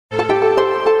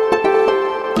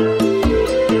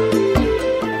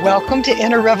Welcome to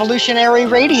Inner Revolutionary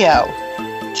Radio.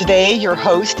 Today, your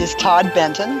host is Todd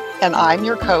Benton, and I'm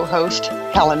your co-host,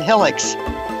 Helen Hillocks.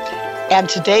 And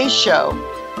today's show,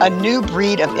 a new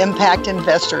breed of impact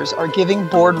investors are giving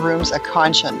boardrooms a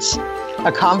conscience.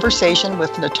 A conversation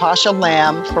with Natasha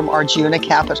Lamb from Arjuna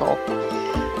Capital.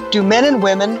 Do men and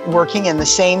women working in the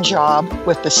same job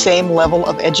with the same level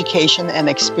of education and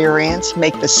experience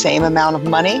make the same amount of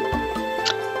money?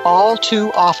 All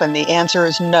too often, the answer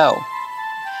is no.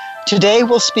 Today,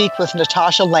 we'll speak with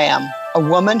Natasha Lamb, a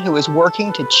woman who is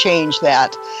working to change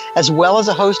that, as well as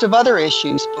a host of other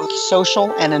issues, both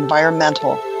social and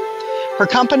environmental. Her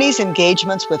company's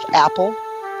engagements with Apple,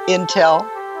 Intel,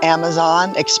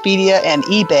 Amazon, Expedia, and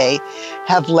eBay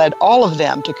have led all of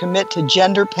them to commit to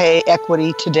gender pay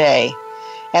equity today.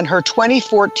 And her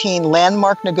 2014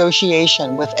 landmark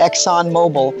negotiation with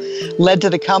ExxonMobil led to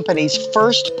the company's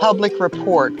first public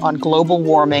report on global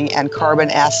warming and carbon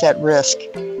asset risk.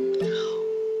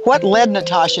 What led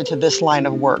Natasha to this line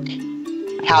of work?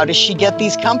 How does she get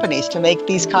these companies to make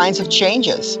these kinds of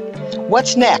changes?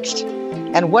 What's next?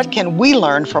 And what can we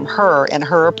learn from her and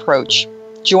her approach?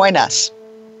 Join us.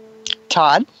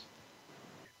 Todd?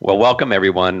 Well, welcome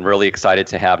everyone. Really excited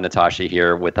to have Natasha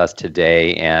here with us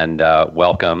today, and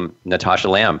welcome Natasha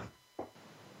Lamb.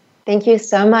 Thank you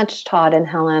so much, Todd and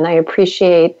Helen. I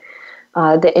appreciate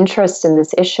the interest in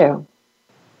this issue.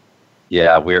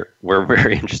 Yeah, we're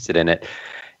very interested in it.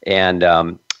 And,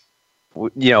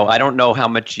 I don't know how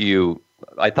much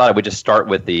I thought I would just start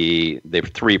with the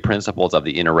three principles of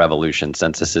the Inner Revolution,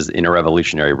 since this is Inner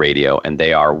Revolutionary Radio, and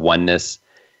they are oneness,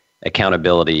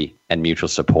 accountability, and mutual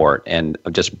support. And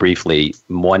just briefly,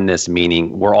 oneness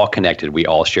meaning we're all connected. We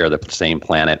all share the same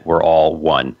planet. We're all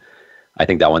one. I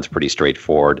think that one's pretty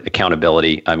straightforward.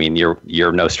 Accountability, I mean,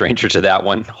 you're no stranger to that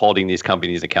one, holding these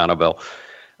companies accountable.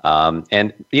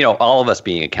 And all of us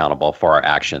being accountable for our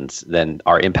actions, then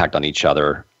our impact on each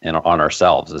other and on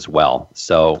ourselves as well.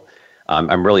 So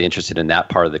I'm really interested in that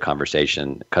part of the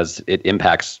conversation because it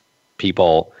impacts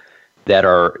people that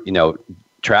are,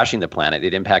 trashing the planet.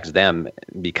 It impacts them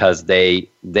because they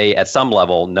at some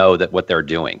level know that what they're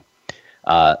doing.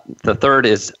 The third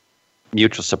is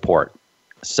mutual support.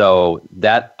 So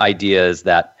that idea is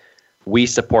that we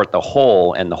support the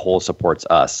whole and the whole supports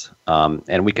us.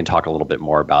 And we can talk a little bit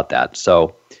more about that.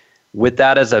 So with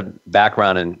that as a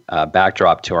background and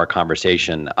backdrop to our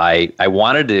conversation, I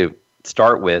wanted to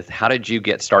start with, how did you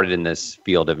get started in this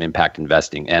field of impact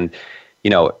investing? And,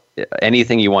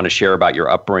 anything you want to share about your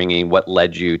upbringing, what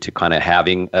led you to kind of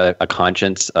having a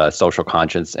conscience, a social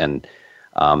conscience, and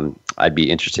I'd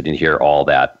be interested in hear all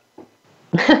that.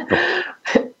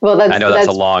 Well, I know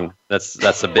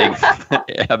that's a big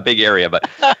a big area, but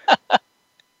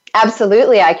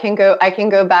absolutely, I can go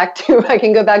back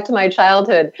to my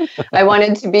childhood. I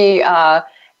wanted to be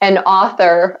an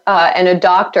author and a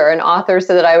doctor, an author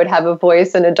so that I would have a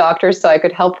voice, and a doctor so I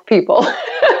could help people.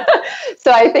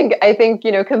 So I think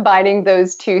combining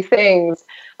those two things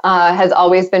has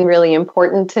always been really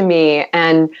important to me.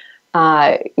 And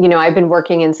I've been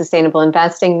working in sustainable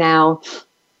investing now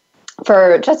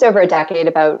for just over a decade,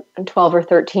 about 12 or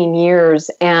 13 years.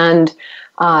 And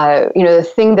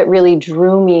the thing that really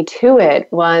drew me to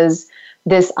it was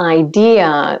this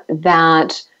idea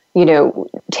that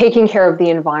taking care of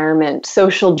the environment,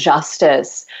 social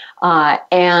justice,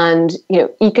 and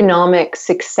economic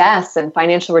success and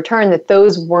financial return, that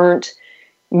those weren't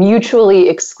mutually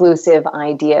exclusive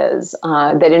ideas,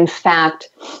 that in fact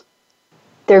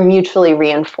they're mutually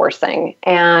reinforcing.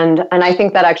 And I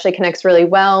think that actually connects really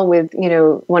well with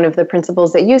one of the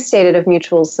principles that you stated of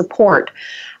mutual support.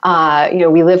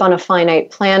 We live on a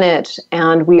finite planet,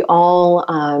 and we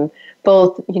all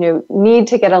both need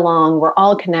to get along. We're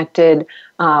all connected.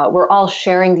 We're all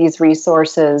sharing these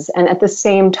resources, and at the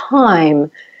same time,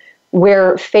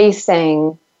 we're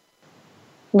facing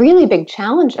really big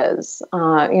challenges.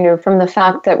 From the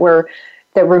fact that we're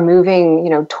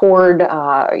moving toward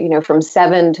from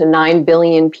 7 to 9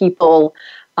 billion people.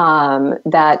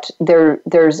 That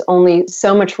there's only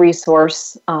so much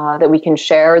resource that we can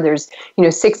share. There's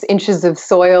 6 inches of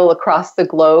soil across the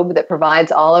globe that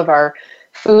provides all of our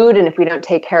food, and if we don't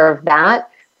take care of that,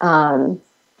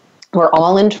 we're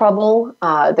all in trouble.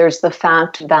 There's the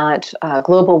fact that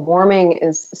global warming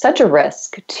is such a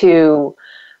risk to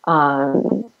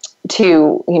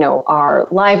our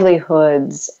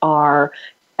livelihoods, our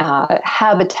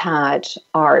habitat,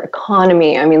 our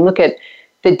economy. I mean, look at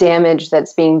the damage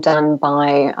that's being done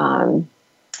by,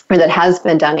 or that has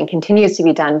been done and continues to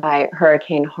be done by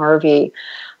Hurricane Harvey,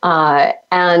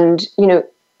 and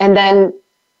then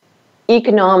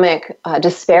economic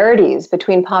disparities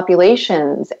between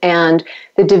populations and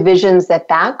the divisions that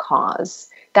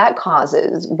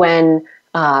causes when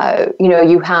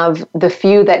you have the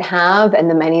few that have and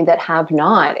the many that have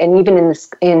not. And even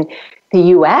in the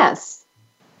U.S.,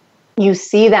 you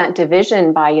see that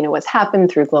division by, what's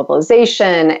happened through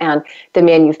globalization and the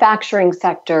manufacturing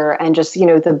sector and just,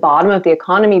 the bottom of the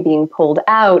economy being pulled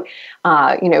out.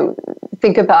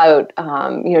 Think about,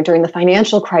 during the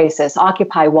financial crisis,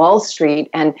 Occupy Wall Street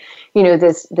and,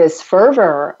 this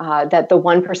fervor that the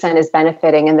 1% is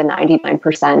benefiting and the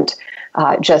 99%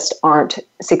 just aren't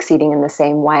succeeding in the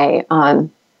same way.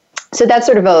 So that's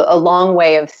sort of a long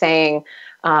way of saying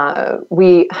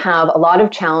we have a lot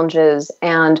of challenges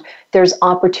and there's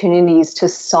opportunities to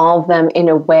solve them in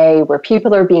a way where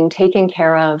people are being taken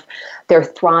care of, they're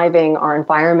thriving, our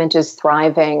environment is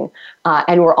thriving,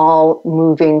 and we're all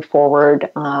moving forward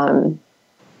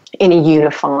in a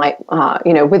unified,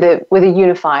 with a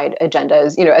unified agenda,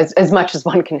 as much as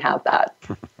one can have that.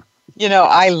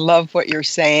 I love what you're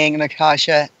saying,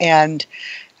 Natasha, and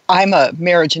I'm a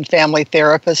marriage and family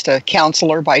therapist, a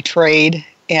counselor by trade,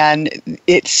 and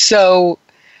it's so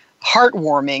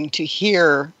heartwarming to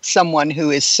hear someone who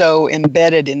is so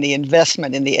embedded in the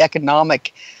investment in the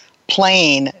economic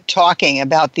plane talking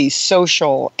about these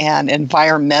social and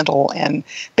environmental and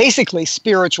basically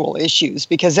spiritual issues,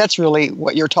 because that's really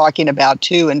what you're talking about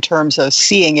too, in terms of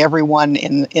seeing everyone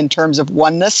in terms of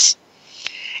oneness.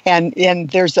 And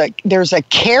there's a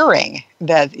caring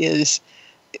that is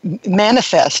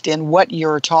manifest in what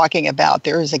you're talking about.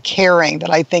 There is a caring that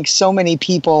I think so many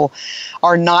people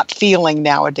are not feeling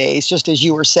nowadays, just as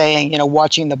you were saying,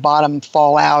 watching the bottom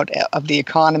fall out of the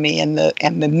economy and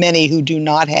the many who do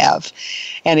not have.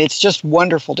 And it's just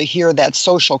wonderful to hear that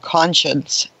social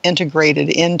conscience integrated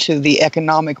into the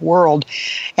economic world.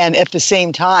 And at the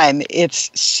same time, it's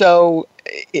so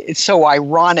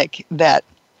ironic that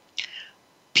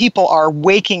people are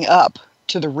waking up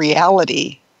to the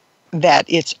reality that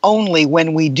it's only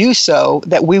when we do so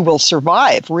that we will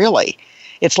survive, really.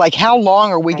 It's like, how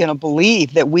long are we going to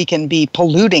believe that we can be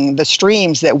polluting the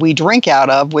streams that we drink out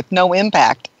of with no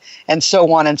impact, and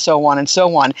so on and so on and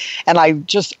so on. And I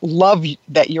just love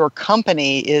that your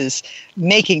company is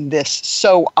making this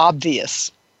so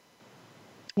obvious.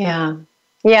 Yeah.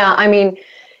 I mean,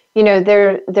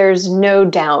 there's no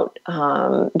doubt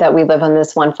that we live on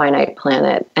this one finite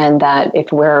planet, and that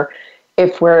if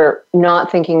we're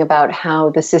not thinking about how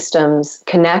the systems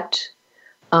connect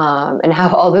and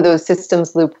how all of those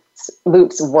systems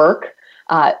loops work,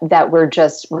 that we're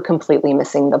completely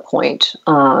missing the point.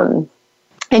 And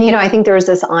I think there's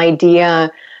this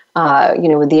idea,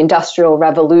 with the Industrial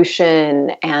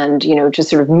Revolution and just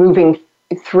sort of moving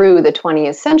through the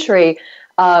 20th century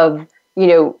of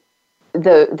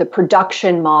the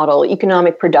production model,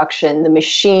 economic production, the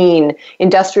machine,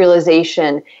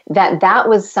 industrialization, that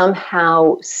was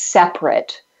somehow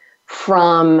separate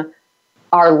from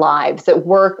our lives, that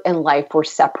work and life were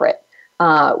separate.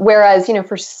 Whereas,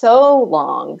 for so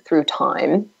long through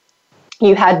time,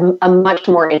 you had a much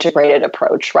more integrated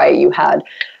approach, right? You had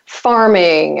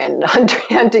farming and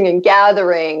hunting and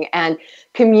gathering and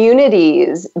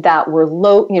communities that were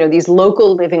these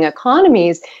local living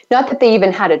economies, not that they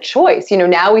even had a choice.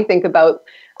 Now we think about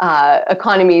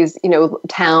economies,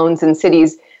 towns and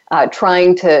cities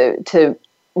trying to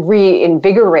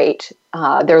reinvigorate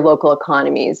their local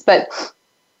economies. But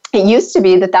it used to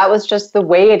be that was just the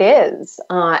way it is.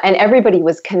 And everybody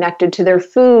was connected to their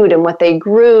food and what they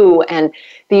grew and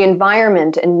the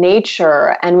environment and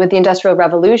nature. And with the Industrial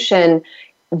Revolution,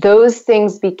 those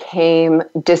things became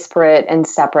disparate and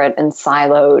separate and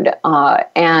siloed.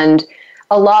 And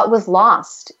a lot was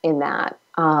lost in that.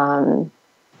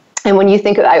 And when you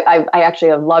think, I actually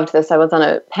have loved this. I was on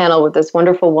a panel with this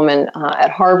wonderful woman at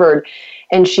Harvard,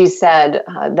 and she said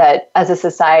that as a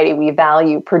society, we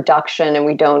value production and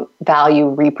we don't value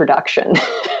reproduction.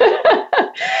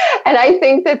 And I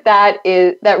think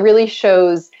that really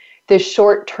shows the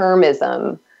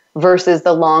short-termism versus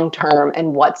the long-term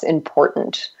and what's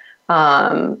important.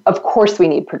 Of course, we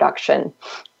need production.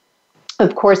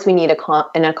 Of course, we need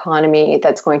an economy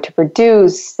that's going to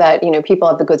produce, that people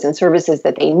have the goods and services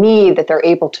that they need, that they're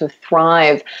able to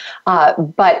thrive.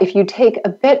 But if you take a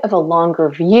bit of a longer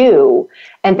view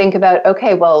and think about,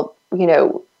 okay, well,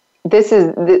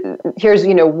 here's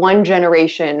one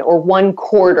generation or one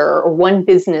quarter or one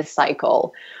business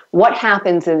cycle. What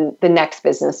happens in the next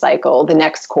business cycle, the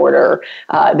next quarter,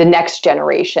 the next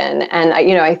generation? And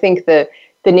I think the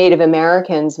Native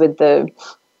Americans, with the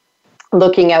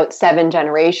looking out 7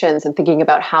 generations and thinking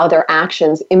about how their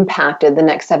actions impacted the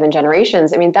next 7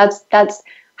 generations. I mean, that's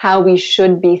how we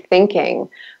should be thinking.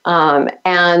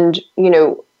 And,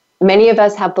 many of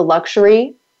us have the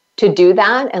luxury to do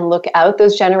that and look out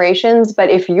those generations. But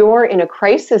if you're in a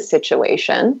crisis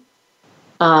situation,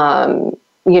 and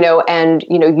you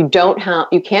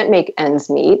can't make ends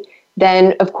meet,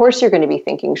 then of course you're going to be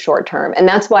thinking short term. And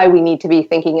that's why we need to be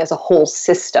thinking as a whole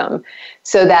system,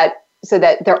 so that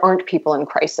there aren't people in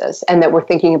crisis, and that we're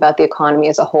thinking about the economy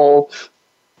as a whole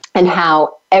and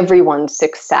how everyone's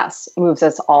success moves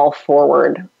us all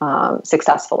forward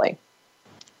successfully.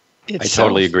 I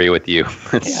totally agree with you.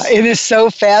 It is so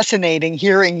fascinating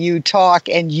hearing you talk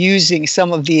and using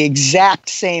some of the exact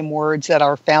same words that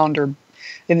our founder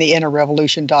in the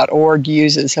innerrevolution.org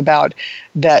uses, about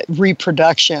that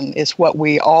reproduction is what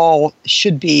we all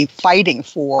should be fighting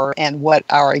for, and what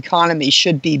our economy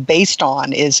should be based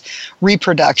on is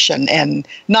reproduction, and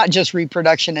not just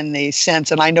reproduction in the sense,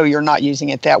 and I know you're not using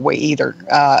it that way either,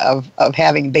 of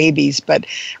having babies, but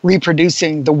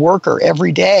reproducing the worker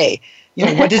every day.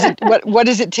 What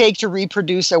does it take to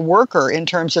reproduce a worker in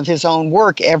terms of his own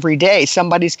work every day?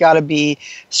 Somebody's got to be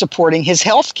supporting his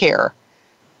health care.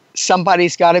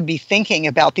 Somebody's got to be thinking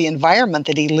about the environment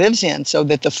that he lives in, so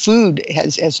that the food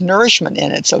has nourishment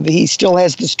in it, so that he still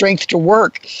has the strength to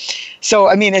work. So,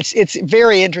 I mean, it's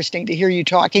very interesting to hear you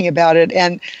talking about it,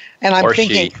 and I'm or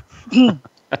thinking.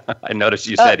 I noticed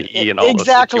you said he in all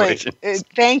exactly. those situations.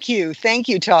 Thank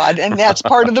you, Todd, and that's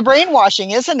part of the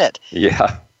brainwashing, isn't it?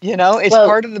 Yeah. It's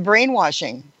part of the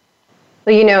brainwashing.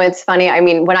 Well, it's funny. I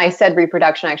mean, when I said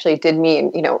reproduction, actually, it did mean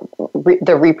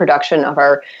the reproduction of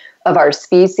our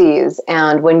species.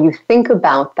 And when you think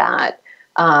about that,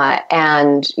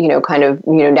 and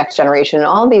next generation and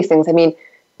all these things, I mean,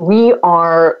 we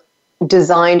are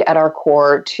designed at our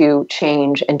core to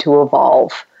change and to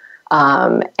evolve.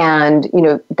 And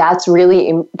that's really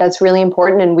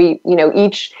important. And we,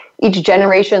 each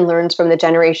generation learns from the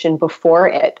generation before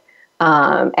it,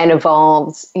 and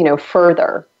evolves,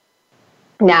 further.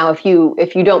 Now, if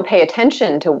you don't pay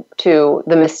attention to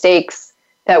the mistakes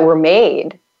that were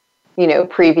made,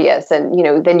 previous, and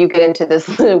then you get into this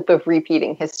loop of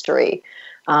repeating history,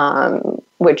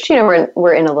 which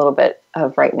we're in a little bit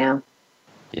of right now.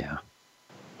 Yeah.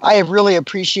 I really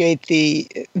appreciate the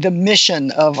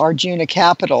mission of Arjuna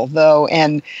Capital, though,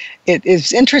 and it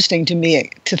is interesting to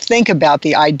me to think about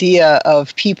the idea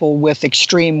of people with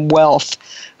extreme wealth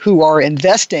who are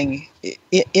investing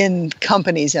in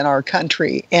companies in our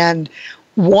country and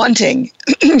wanting,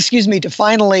 to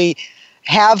finally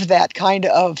have that kind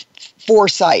of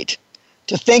foresight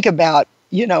to think about,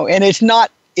 and it's not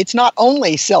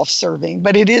only self-serving,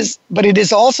 but it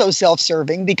is also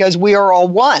self-serving, because we are all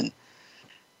one.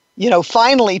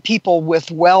 Finally, people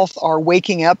with wealth are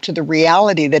waking up to the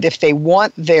reality that if they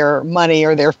want their money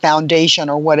or their foundation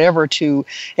or whatever to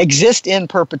exist in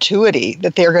perpetuity,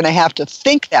 that they're going to have to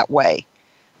think that way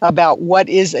about what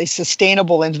is a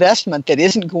sustainable investment that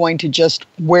isn't going to just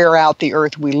wear out the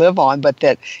earth we live on, but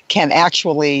that can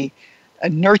actually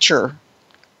nurture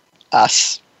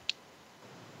us.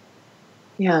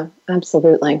 Yeah,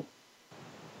 absolutely.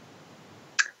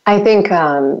 I think,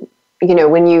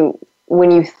 when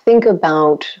you think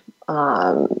about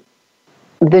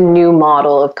the new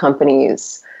model of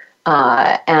companies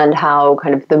and how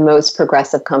kind of the most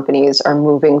progressive companies are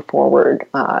moving forward,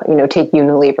 take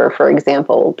Unilever, for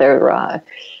example. I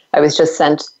was just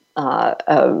sent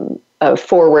a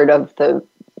forward of the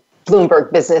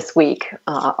Bloomberg Business Week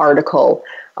article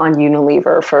on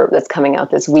Unilever that's coming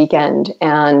out this weekend.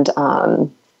 And,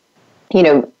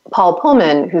 Paul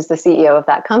Pullman, who's the CEO of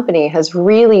that company, has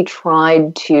really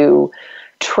tried to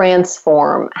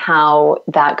transform how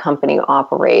that company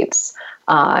operates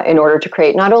in order to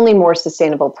create not only more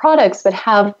sustainable products, but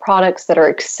have products that are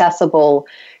accessible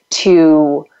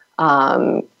to,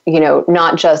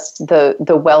 not just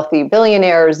the wealthy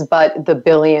billionaires, but the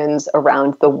billions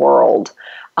around the world.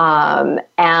 And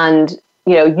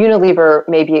Unilever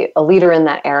may be a leader in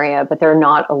that area, but they're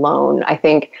not alone. I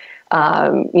think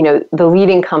the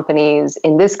leading companies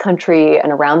in this country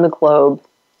and around the globe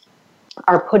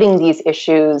are putting these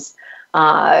issues,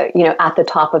 at the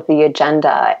top of the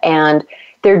agenda. And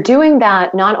they're doing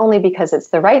that not only because it's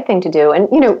the right thing to do, and,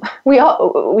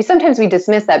 we sometimes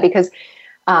dismiss that because,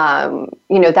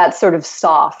 that's sort of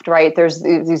soft, right? There's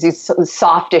these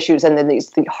soft issues and then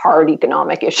the hard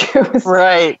economic issues.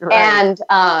 Right. And,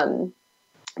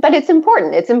 but it's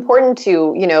important. It's important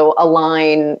to,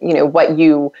 align, what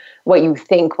you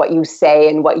think, what you say,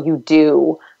 and what you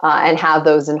do, and have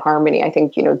those in harmony. I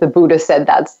think, the Buddha said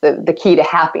that's the key to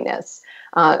happiness.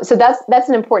 So that's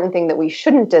an important thing that we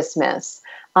shouldn't dismiss.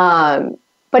 But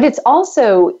it's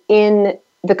also in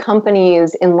the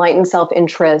company's enlightened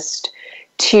self-interest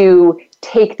to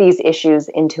take these issues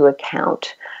into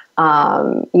account.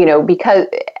 Because,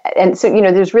 and so,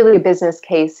 there's really a business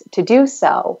case to do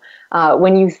so.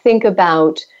 When you think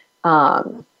about,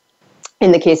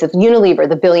 in the case of Unilever,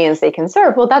 the billions they can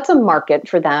serve, well, that's a market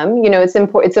for them.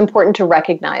 It's important to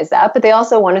recognize that, but they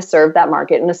also want to serve that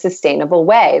market in a sustainable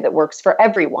way that works for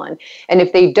everyone. And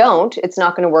if they don't, it's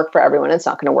not going to work for everyone. It's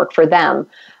not going to work for them.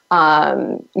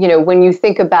 When you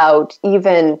think about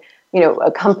even,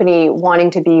 a company wanting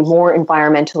to be more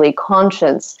environmentally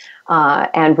conscious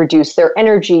and reduce their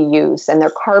energy use and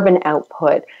their carbon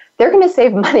output, they're going to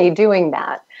save money doing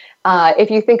that.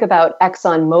 If you think about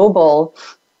ExxonMobil,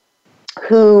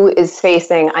 who is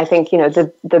facing, I think,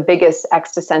 the biggest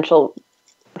existential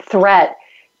threat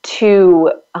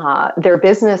to their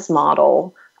business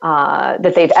model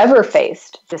that they've ever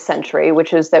faced this century,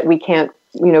 which is that we can't,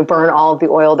 burn all of the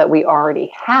oil that we already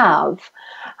have.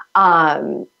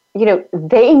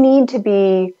 They need to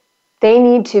be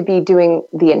doing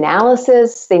the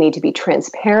analysis. They need to be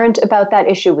transparent about that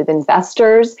issue with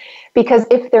investors, because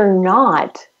if they're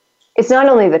not, it's not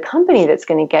only the company that's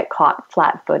going to get caught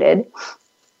flat-footed.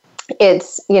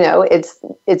 It's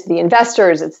the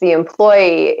investors, it's the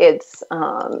employee, it's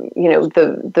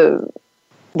the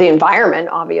environment,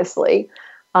 obviously.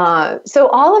 So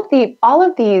all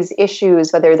of these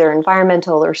issues, whether they're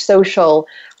environmental or social,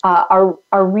 are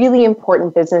really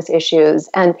important business issues.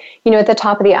 And at the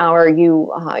top of the hour,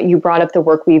 you brought up the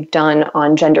work we've done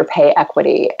on gender pay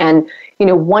equity, and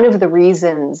one of the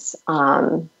reasons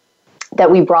that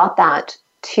we brought that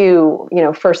to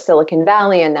first Silicon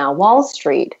Valley and now Wall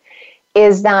Street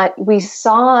is that we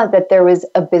saw that there was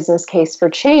a business case for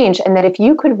change, and that if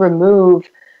you could remove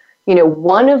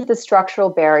one of the structural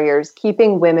barriers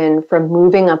keeping women from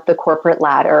moving up the corporate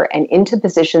ladder and into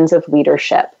positions of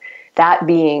leadership, that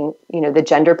being, the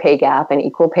gender pay gap and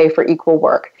equal pay for equal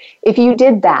work. If you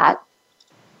did that,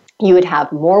 you would have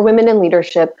more women in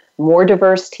leadership, more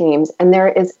diverse teams, and there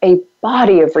is a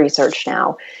body of research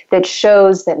now that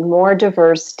shows that more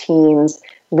diverse teams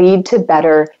lead to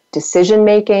better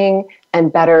decision-making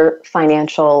and better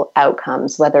financial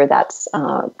outcomes, whether that's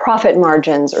profit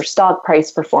margins or stock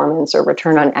price performance or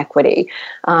return on equity.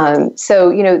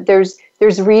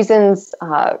 There's reasons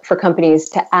for companies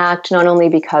to act, not only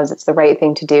because it's the right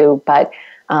thing to do, but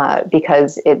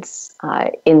because it's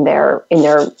in their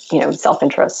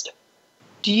self-interest.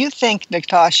 Do you think,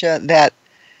 Natasha, that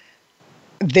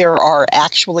there are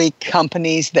actually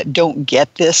companies that don't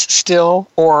get this still,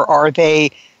 or are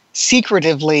they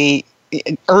secretively,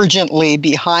 urgently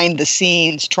behind the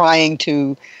scenes trying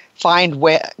to find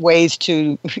ways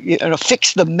to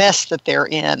fix the mess that they're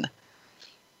in?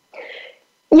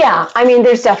 Yeah, I mean,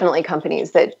 there's definitely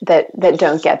companies that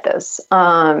don't get this.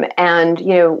 And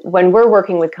when we're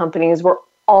working with companies, we're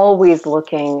always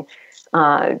looking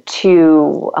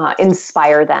to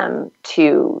inspire them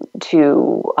to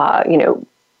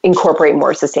incorporate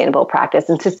more sustainable practice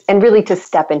and really to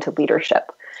step into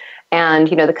leadership. And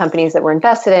the companies that we're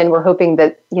invested in, we're hoping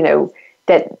that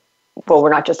we're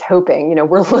not just hoping,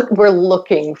 we're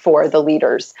looking for the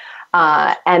leaders,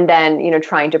 and then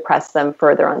trying to press them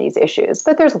further on these issues.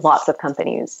 But there's lots of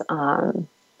companies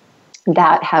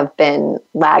that have been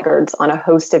laggards on a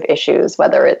host of issues,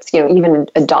 whether it's even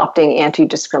adopting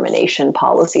anti-discrimination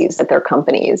policies at their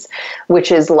companies,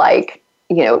 which is like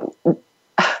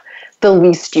the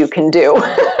least you can do.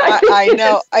 I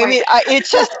know. I mean,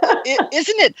 it's just,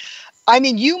 isn't it? I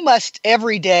mean, you must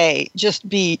every day just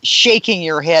be shaking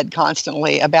your head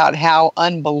constantly about how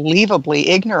unbelievably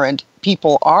ignorant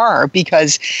people are,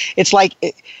 because it's like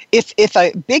if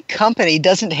a big company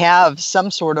doesn't have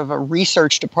some sort of a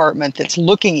research department that's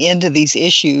looking into these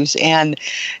issues, and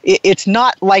it's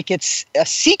not like it's a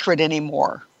secret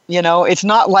anymore. It's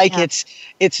not like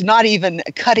it's not even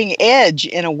cutting edge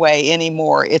in a way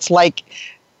anymore. It's like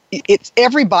it's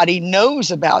everybody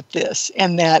knows about this,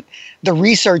 and that the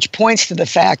research points to the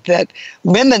fact that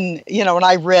women, and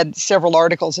I read several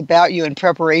articles about you in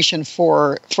preparation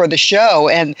for the show,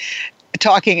 and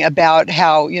talking about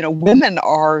how, women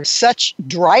are such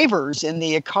drivers in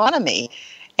the economy,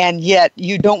 and yet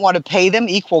you don't want to pay them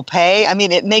equal pay. I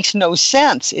mean, it makes no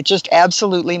sense. It just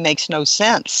absolutely makes no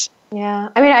sense. Yeah.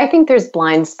 I mean, I think there's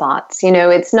blind spots.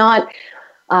 It's not,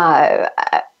 I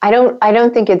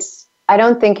don't think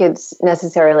it's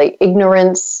necessarily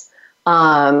ignorance.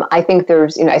 I think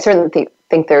there's, I certainly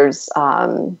think there's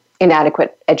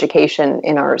inadequate education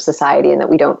in our society, and that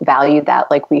we don't value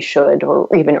that like we should, or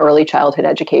even early childhood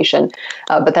education.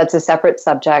 But that's a separate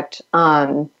subject.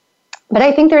 But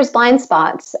I think there's blind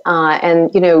spots.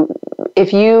 And,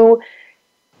 if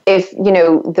if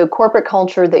the corporate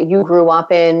culture that you grew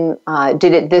up in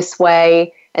did it this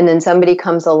way, and then somebody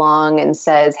comes along and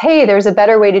says, hey, there's a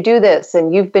better way to do this,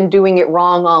 and you've been doing it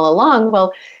wrong all along,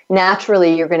 well,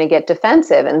 naturally you're going to get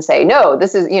defensive and say, no,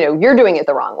 this is, you're doing it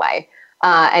the wrong way.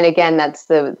 And again, that's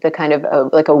the kind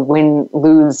of like a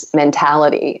win-lose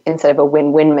mentality instead of a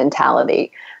win-win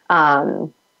mentality.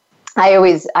 I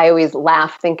always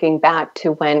laugh thinking back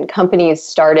to when companies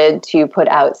started to put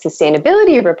out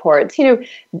sustainability reports,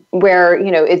 where,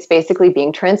 it's basically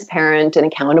being transparent and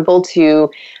accountable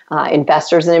to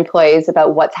investors and employees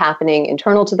about what's happening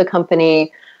internal to the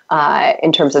company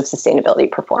in terms of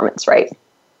sustainability performance, right?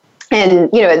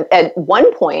 And, at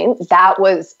one point that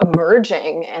was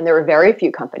emerging and there were very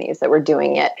few companies that were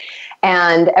doing it.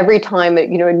 And every time, a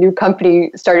new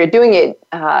company started doing it,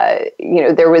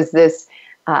 there was this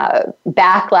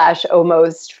backlash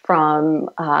almost from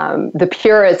the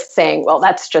purists saying, well,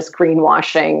 that's just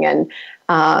greenwashing.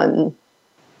 And,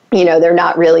 they're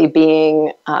not really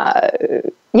being,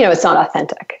 it's not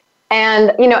authentic. And,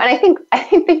 and I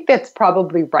think that's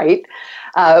probably right.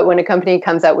 When a company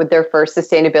comes out with their first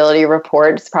sustainability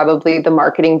report, it's probably the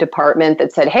marketing department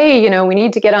that said, hey, we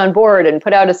need to get on board and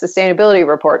put out a sustainability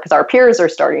report because our peers are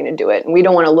starting to do it. And we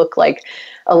don't want to look like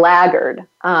a laggard.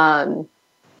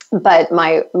 But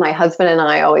my husband and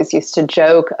I always used to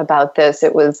joke about this.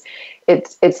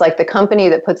 It's like the company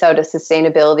that puts out a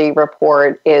sustainability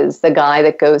report is the guy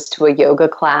that goes to a yoga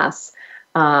class.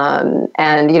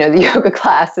 And the yoga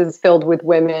class is filled with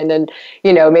women, and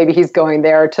maybe he's going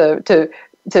there to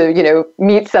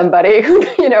meet somebody who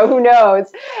who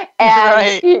knows,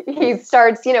 and right. he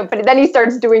starts but then he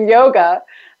starts doing yoga,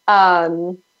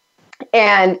 and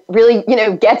really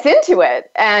gets into it,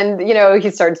 and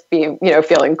he starts being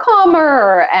feeling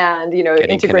calmer and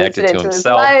integrates it into his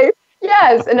life.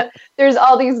 Yes, and there's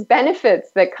all these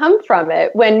benefits that come from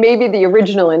it when maybe the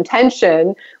original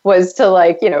intention was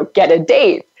to get a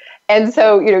date. And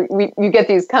so, you get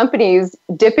these companies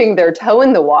dipping their toe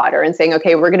in the water and saying,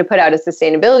 okay, we're going to put out a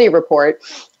sustainability report.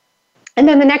 And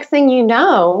then the next thing you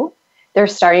know, they're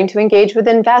starting to engage with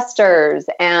investors,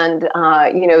 and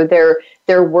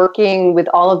they're working with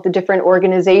all of the different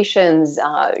organizations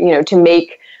to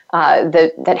make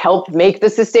that help make the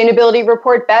sustainability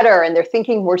report better. And they're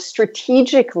thinking more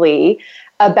strategically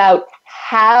about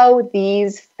how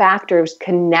these factors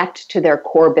connect to their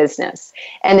core business.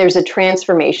 And there's a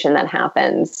transformation that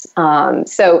happens.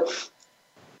 So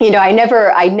I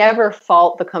never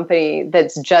fault the company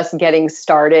that's just getting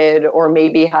started or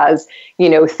maybe has,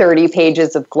 30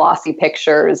 pages of glossy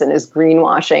pictures and is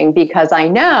greenwashing, because I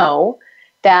know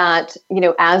that,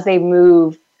 as they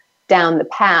move down the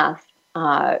path,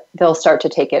 they'll start to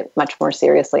take it much more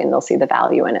seriously and they'll see the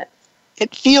value in it.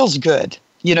 It feels good.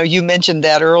 You mentioned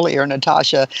that earlier,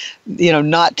 Natasha,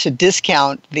 not to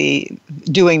discount the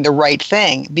doing the right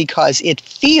thing because it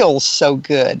feels so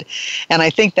good. And I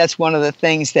think that's one of the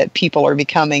things that people are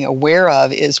becoming aware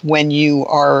of is when you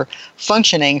are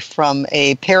functioning from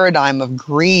a paradigm of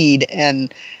greed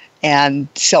and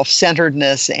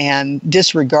self-centeredness and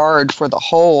disregard for the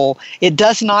whole, it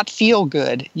does not feel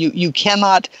good. You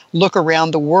cannot look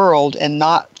around the world and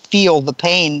not feel the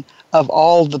pain of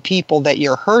all the people that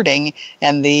you're hurting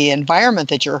and the environment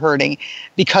that you're hurting,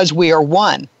 because we are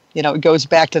one. It goes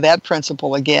back to that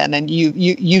principle again. And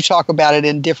you talk about it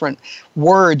in different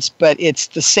words, but it's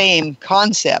the same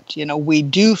concept. We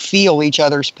do feel each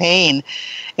other's pain,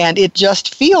 and it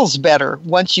just feels better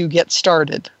once you get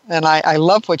started. And I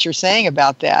love what you're saying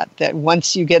about that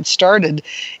once you get started,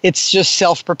 it's just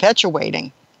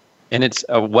self-perpetuating. And it's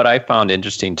what I found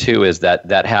interesting too is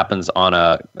that happens on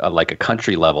a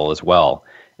country level as well.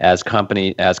 As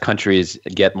countries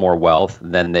get more wealth,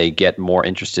 then they get more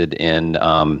interested in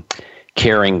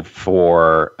caring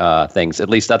for things. At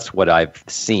least that's what I've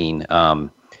seen. China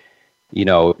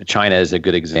is a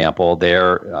good example.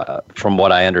 They're, from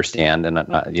what I understand, and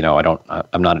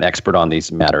I'm not an expert on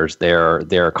these matters.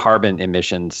 Their carbon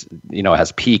emissions,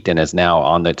 has peaked and is now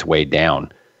on its way down.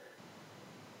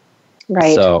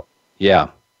 Right. So. Yeah,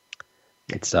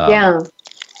 it's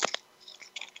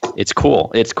It's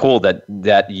cool. It's cool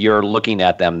that you're looking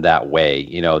at them that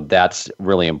way. That's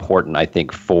really important, I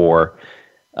think, for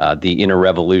the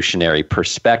inter-revolutionary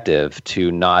perspective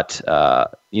to not,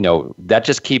 that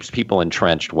just keeps people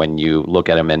entrenched when you look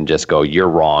at them and just go, you're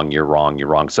wrong, you're wrong, you're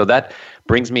wrong. So that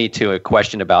brings me to a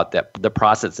question about the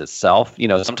process itself.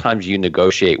 Sometimes you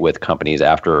negotiate with companies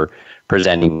after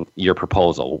presenting your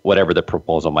proposal, whatever the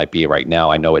proposal might be. Right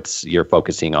now, I know you're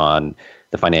focusing on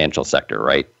the financial sector,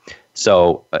 right?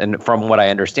 So, and from what I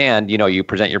understand, you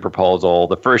present your proposal.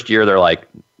 The first year, they're like,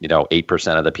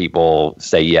 8% of the people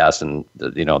say yes, and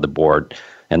the board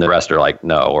and the rest are like,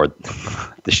 no, or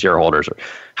the shareholders, or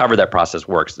however that process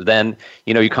works. Then,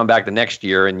 you come back the next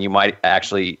year and you might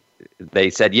actually, they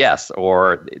said yes,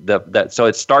 or so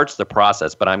it starts the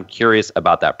process. But I'm curious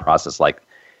about that process. Like,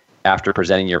 after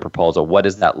presenting your proposal, what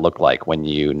does that look like when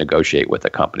you negotiate with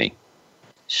a company?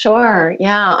 Sure.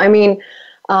 Yeah. I mean,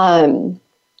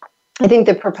 I think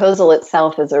the proposal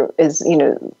itself is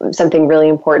something really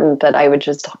important that I would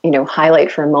just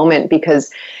highlight for a moment,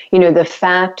 because the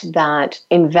fact that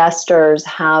investors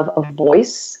have a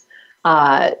voice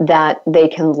that they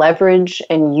can leverage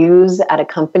and use at a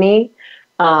company,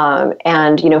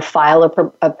 and file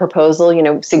a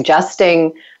proposal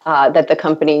suggesting that the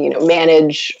company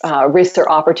manage risks or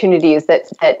opportunities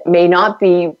that may not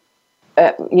be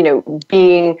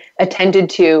being attended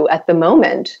to at the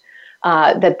moment.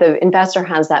 That the investor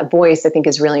has that voice, I think,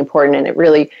 is really important, and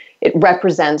it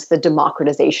represents the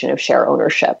democratization of share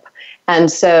ownership.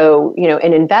 And so,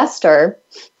 an investor,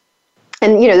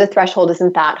 and the threshold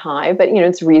isn't that high, but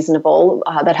it's reasonable,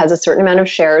 that has a certain amount of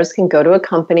shares, can go to a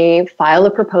company, file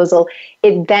a proposal.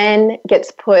 It then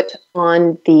gets put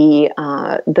on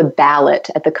the ballot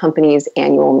at the company's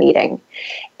annual meeting,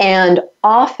 and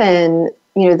often,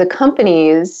 the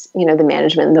companies, the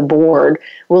management and the board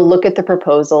will look at the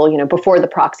proposal, before the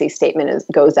proxy statement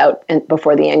goes out and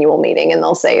before the annual meeting, and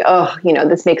they'll say, oh,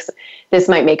 this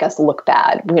might make us look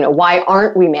bad. Why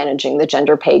aren't we managing the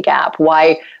gender pay gap?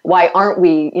 Why aren't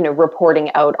we,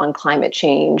 reporting out on climate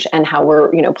change and how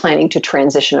we're, planning to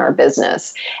transition our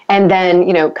business? And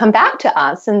then, come back to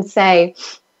us and say,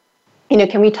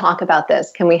 can we talk about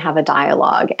this? Can we have a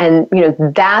dialogue? And,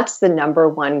 that's the number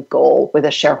one goal with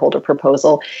a shareholder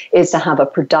proposal, is to have a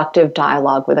productive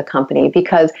dialogue with a company,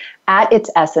 because at its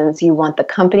essence, you want the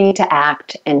company to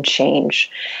act and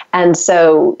change. And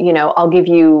so, I'll give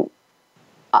you,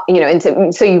 and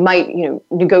so you might,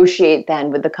 negotiate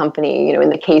then with the company, in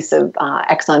the case of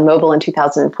ExxonMobil in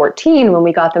 2014, when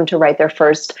we got them to write their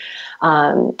first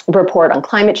report on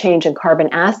climate change and carbon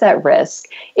asset risk,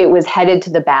 it was headed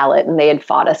to the ballot, and they had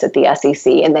fought us at the SEC,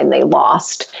 and then they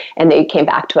lost, and they came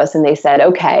back to us and they said,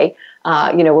 okay,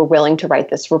 we're willing to write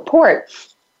this report.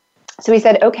 So we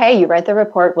said, okay, you write the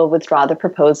report, we'll withdraw the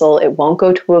proposal. It won't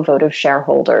go to a vote of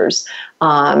shareholders.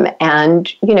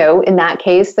 And, in that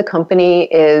case, the company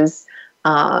is,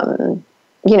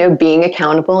 being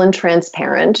accountable and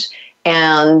transparent.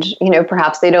 And,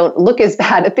 perhaps they don't look as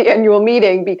bad at the annual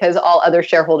meeting because all other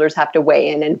shareholders have to weigh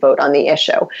in and vote on the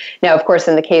issue. Now, of course,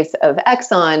 in the case of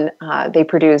Exxon, they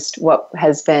produced what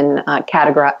has been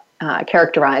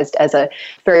characterized as a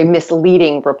very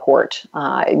misleading report.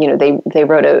 They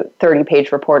wrote a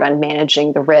 30-page report on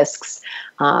managing the risks,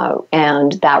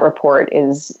 and that report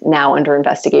is now under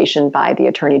investigation by the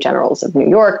attorney generals of New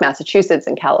York, Massachusetts,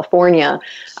 and California,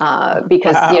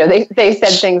 because they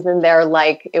said things in there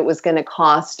like it was going to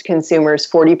cost consumers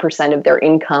 40% of their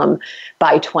income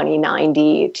by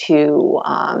 2090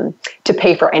 to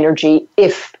pay for energy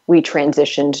if we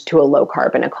transitioned to a low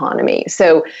carbon economy.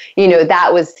 So,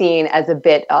 that was seen as a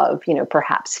bit of,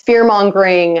 perhaps fear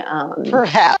mongering,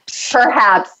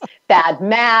 perhaps bad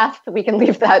math. We can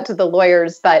leave that to the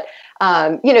lawyers, but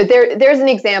there's an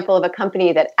example of a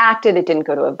company that acted; it didn't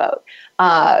go to a vote.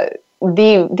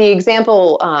 The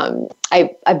example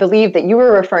I believe that you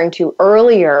were referring to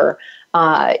earlier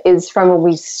is from when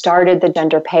we started the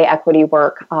gender pay equity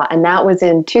work, and that was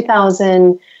in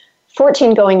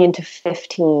 2014 going into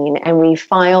 15, and we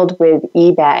filed with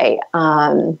eBay.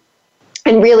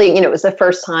 And really, it was the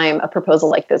first time a proposal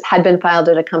like this had been filed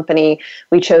at a company.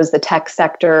 We chose the tech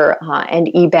sector and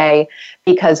eBay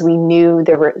because we knew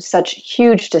there were such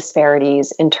huge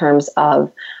disparities in terms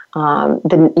of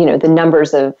the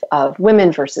numbers of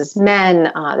women versus men,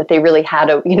 that they really had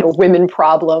a women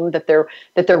problem, that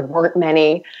there weren't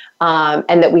many,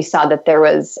 and that we saw that there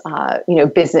was a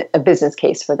business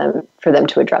case for them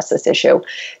to address this issue.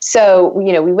 So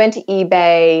we went to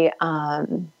eBay.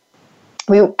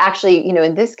 We actually,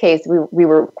 in this case, we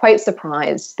were quite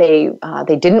surprised. They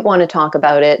didn't want to talk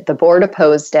about it. The board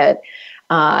opposed it,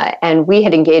 and we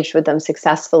had engaged with them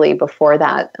successfully before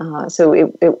that. So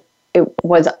it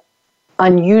was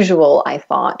unusual, I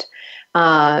thought.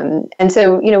 And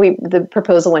so, the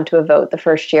proposal went to a vote. The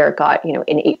first year it got, an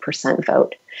 8%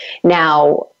 vote.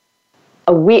 Now,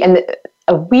 a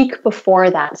week before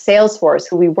that, Salesforce,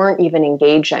 who we weren't even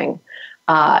engaging,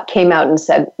 came out and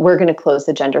said, we're going to close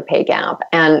the gender pay gap.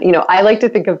 And, I like to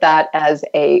think of that as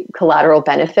a collateral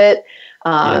benefit,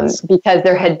 yes, because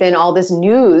there had been all this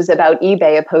news about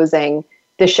eBay opposing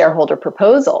the shareholder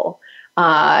proposal.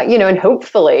 And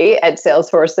hopefully at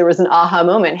Salesforce, there was an aha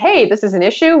moment. Hey, this is an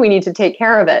issue. We need to take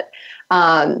care of it.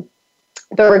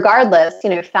 But regardless,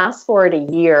 fast forward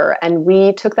a year, and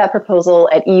we took that proposal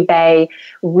at eBay.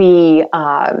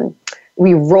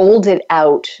 We rolled it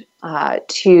out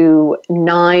to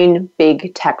 9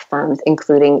 big tech firms,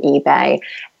 including eBay.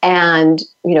 And,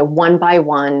 one by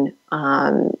one,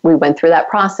 we went through that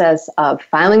process of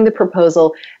filing the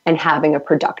proposal and having a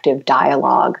productive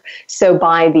dialogue. So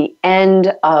by the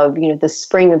end of, the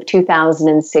spring of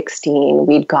 2016,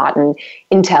 we'd gotten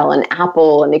Intel and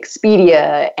Apple and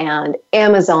Expedia and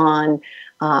Amazon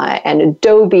and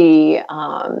Adobe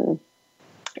and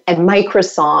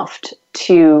Microsoft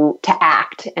to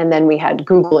act, and then we had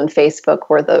Google and Facebook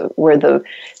were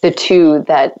the two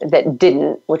that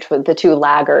didn't, which were the two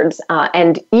laggards,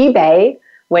 and eBay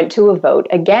went to a vote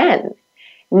again.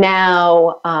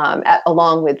 Now,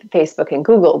 along with Facebook and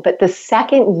Google, but the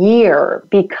second year,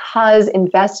 because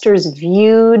investors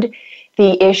viewed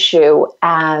the issue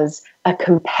as a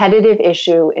competitive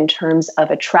issue in terms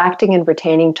of attracting and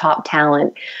retaining top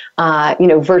talent,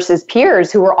 versus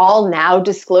peers who were all now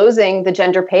disclosing the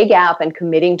gender pay gap and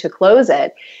committing to close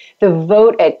it. The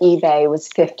vote at eBay was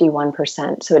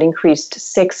 51%, so it increased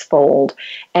sixfold.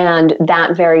 And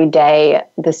that very day,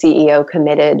 the CEO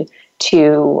committed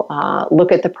to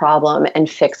look at the problem and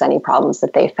fix any problems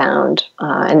that they found,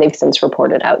 and they've since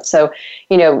reported out. So,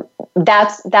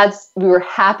 that's we were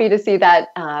happy to see that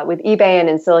with eBay and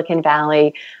in Silicon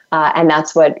Valley, and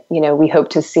that's what we hope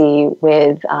to see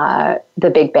with the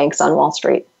big banks on Wall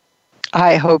Street.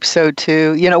 I hope so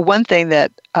too. One thing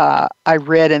that I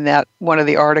read in that one of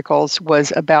the articles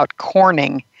was about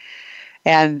Corning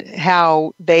and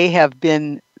how they have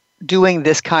been doing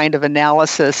this kind of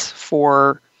analysis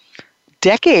for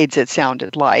decades, it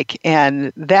sounded like,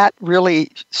 and that really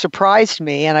surprised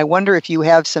me. And I wonder if you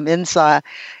have some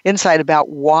insight about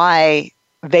why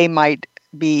they might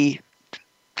be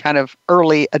kind of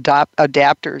early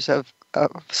adapters of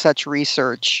such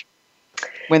research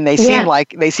when they seem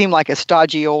like a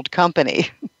stodgy old company.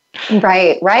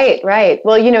 Right.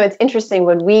 Well, it's interesting.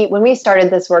 When we started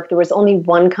this work, there was only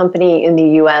one company in the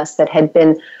U.S. that had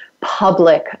been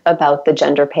public about the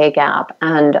gender pay gap.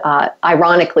 And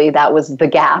ironically, that was The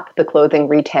Gap, the clothing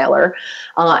retailer.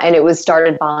 And it was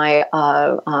started by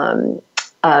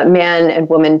a man and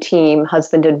woman team,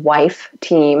 husband and wife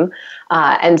team.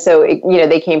 And so,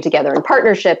 they came together in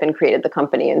partnership and created the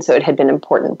company. And so it had been an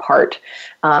important part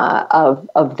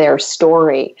of their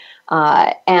story.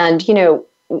 And,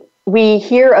 we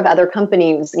hear of other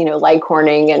companies, like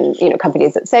Corning and,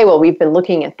 companies that say, well, we've been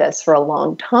looking at this for a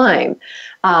long time.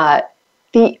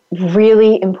 The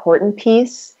really important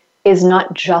piece is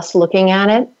not just looking at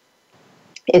it.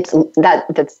 It's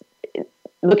that's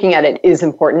looking at it is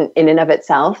important in and of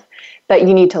itself, but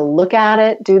you need to look at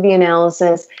it, do the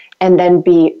analysis, and then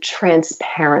be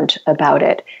transparent about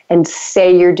it and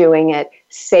say you're doing it,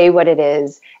 say what it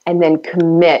is, and then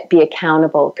commit, be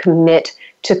accountable, commit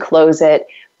to close it,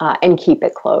 and keep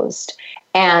it closed.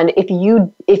 And if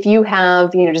you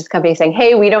have, just a company saying,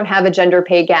 hey, we don't have a gender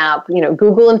pay gap,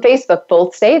 Google and Facebook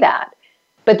both say that,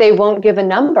 but they won't give a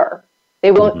number.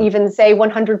 They won't even say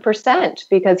 100%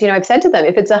 because, I've said to them,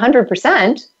 if it's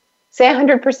 100%, say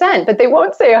 100%, but they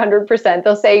won't say 100%.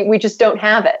 They'll say, we just don't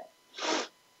have it.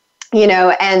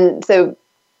 And so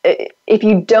if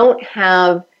you don't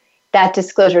have that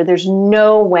disclosure, there's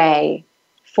no way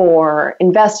for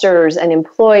investors and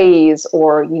employees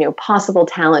or, possible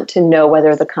talent to know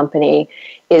whether the company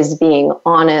is being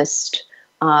honest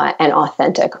and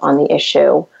authentic on the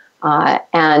issue.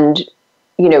 And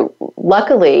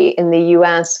luckily in the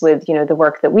U.S. with, the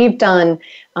work that we've done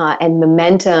and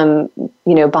momentum,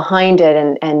 behind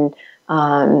it and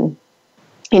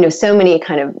so many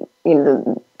kind of,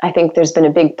 I think there's been a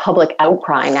big public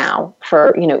outcry now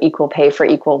for, equal pay for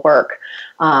equal work.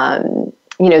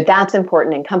 That's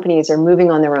important, and companies are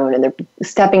moving on their own and they're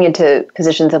stepping into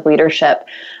positions of leadership.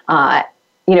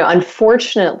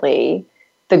 Unfortunately,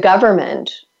 the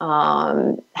government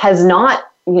has not,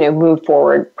 moved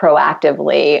forward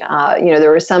proactively.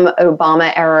 There was some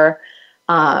Obama era,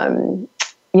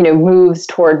 moves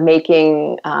toward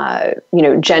making,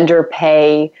 gender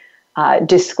pay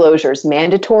disclosures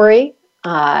mandatory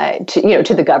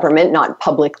to the government, not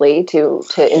publicly to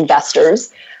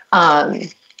investors.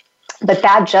 But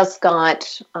that just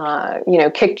got,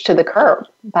 kicked to the curb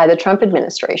by the Trump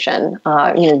administration,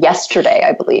 yesterday,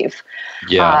 I believe.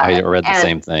 Yeah, I read the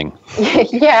same thing.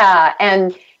 Yeah,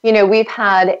 and, we've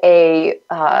had a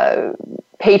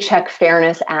Paycheck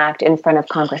Fairness Act in front of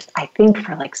Congress, I think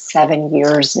for like 7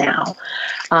 years now.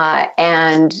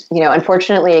 And,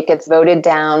 unfortunately, it gets voted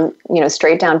down,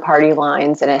 straight down party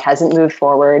lines, and it hasn't moved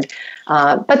forward.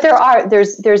 But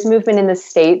there's movement in the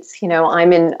states.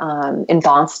 I'm in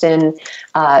Boston.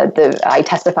 I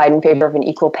testified in favor of an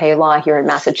equal pay law here in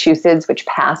Massachusetts, which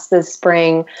passed this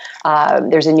spring.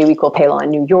 There's a new equal pay law in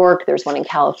New York. There's one in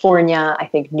California. I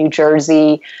think New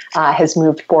Jersey has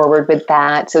moved forward with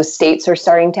that. So states are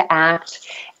starting to act.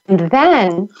 And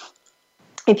then,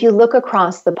 if you look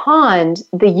across the pond,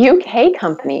 the UK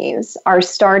companies are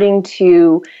starting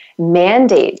to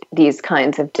mandate these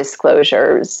kinds of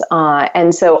disclosures.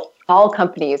 And so all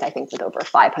companies, I think with over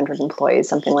 500 employees,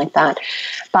 something like that,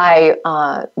 by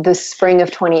the spring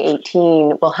of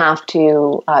 2018 will have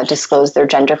to disclose their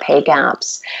gender pay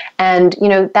gaps. And,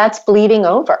 that's bleeding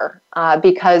over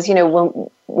because, when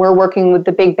we're working with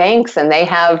the big banks and they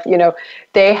have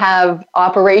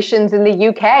operations in the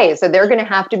UK. So they're going to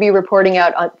have to be reporting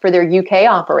out for their UK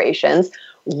operations.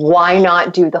 Why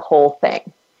not do the whole thing?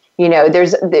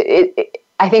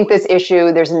 I think this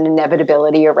issue, there's an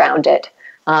inevitability around it.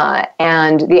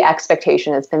 And the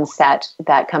expectation has been set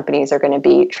that companies are going to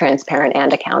be transparent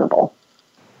and accountable.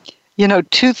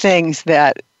 Two things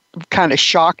that kind of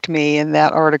shocked me in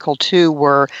that article too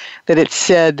were that it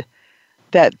said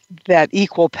that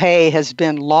equal pay has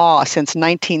been law since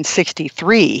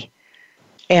 1963,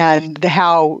 and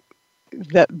how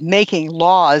that making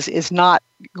laws is not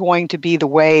going to be the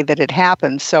way that it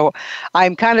happens. So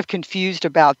I'm kind of confused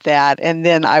about that. And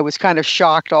then I was kind of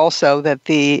shocked also that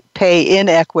the pay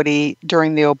inequity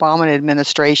during the Obama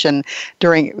administration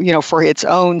for its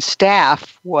own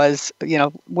staff was,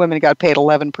 women got paid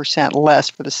 11% less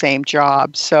for the same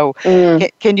job. So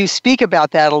can you speak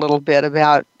about that a little bit,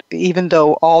 about even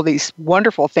though all these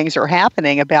wonderful things are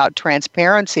happening about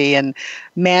transparency and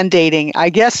mandating, I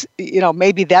guess,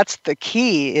 maybe that's the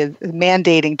key, is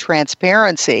mandating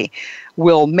transparency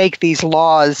will make these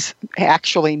laws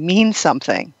actually mean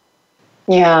something.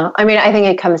 Yeah, I think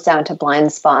it comes down to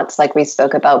blind spots like we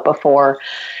spoke about before.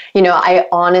 I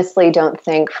honestly don't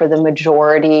think for the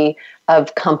majority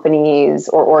of companies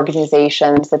or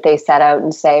organizations that they set out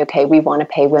and say, okay, we want to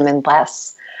pay women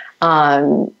less.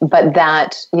 But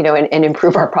that, and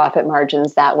improve our profit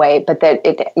margins that way, but that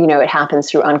it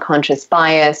happens through unconscious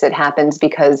bias. It happens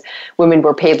because women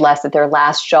were paid less at their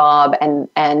last job and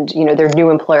their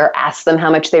new employer asked them how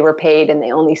much they were paid and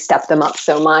they only stepped them up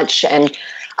so much. And,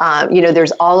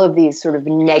 there's all of these sort of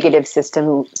negative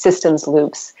systems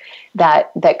loops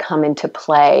that come into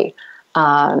play.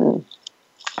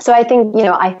 So I think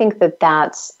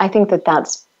that's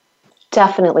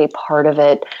definitely part of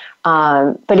it.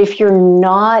 But if you're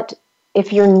not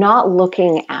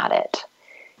looking at it,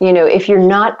 if you're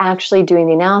not actually doing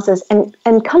the analysis,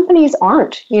 and companies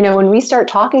aren't, when we start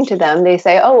talking to them, they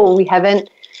say, oh, well, we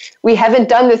haven't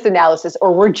done this analysis,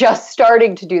 or we're just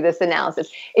starting to do this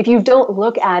analysis. If you don't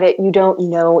look at it, you don't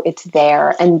know it's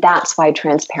there. And that's why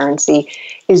transparency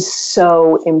is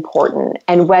so important.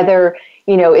 And whether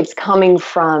it's coming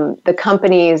from the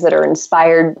companies that are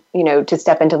inspired, to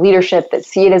step into leadership, that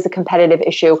see it as a competitive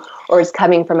issue, or it's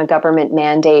coming from a government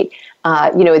mandate.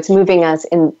 It's moving us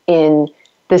in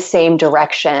the same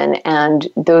direction, and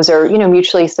those are,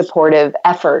 mutually supportive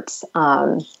efforts.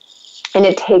 And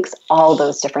it takes all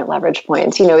those different leverage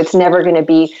points. It's never going to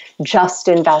be just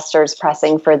investors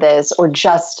pressing for this, or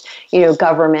just,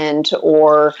 government,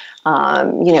 or,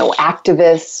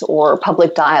 activists, or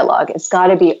public dialogue. It's got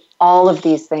to be all of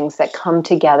these things that come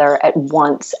together at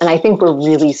once. And I think we're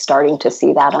really starting to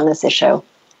see that on this issue.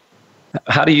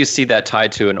 How do you see that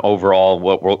tied to an overall,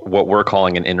 what we're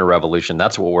calling an inner revolution?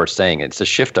 That's what we're saying. It's a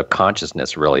shift of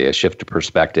consciousness, really, a shift of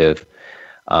perspective.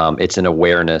 It's an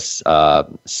awareness.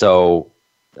 So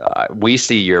we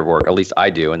see your work, at least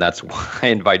I do, and that's why I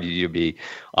invited you to be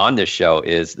on this show,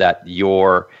 is that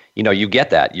you get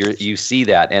that. You see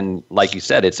that. And like you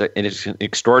said, it's an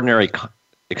extraordinarily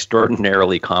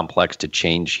complex to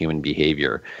change human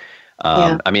behavior.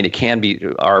 It can be,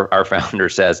 our founder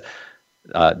says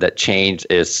that change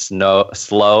is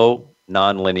slow,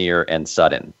 nonlinear, and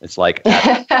sudden. It's like,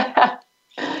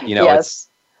 yes.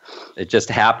 It just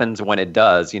happens when it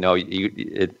does,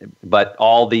 but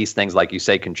all these things, like you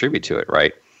say, contribute to it,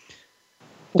 right?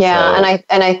 Yeah, so,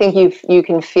 and I think you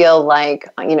can feel like,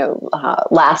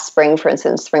 last spring, for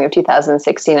instance, spring of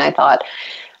 2016, I thought,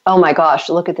 oh my gosh,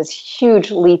 look at this huge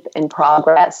leap in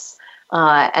progress.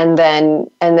 And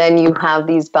then you have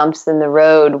these bumps in the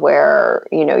road where,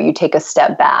 you take a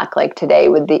step back, like today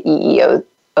with the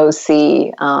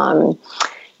EEOC,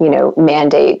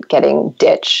 mandate getting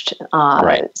ditched.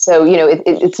 Right. So,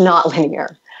 it's not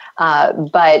linear.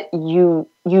 But you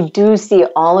do see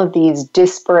all of these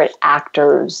disparate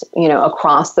actors,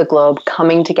 across the globe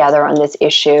coming together on this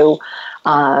issue.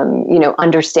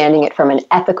 Understanding it from an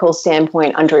ethical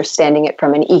standpoint, understanding it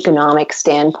from an economic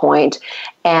standpoint.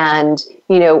 And,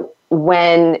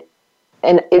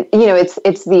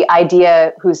 it's the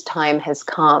idea whose time has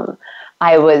come.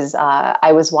 I was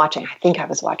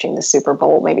watching the Super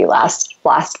Bowl maybe last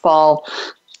fall,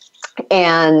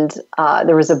 and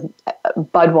there was a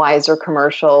Budweiser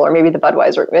commercial, or maybe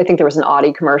I think there was an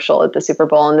Audi commercial at the Super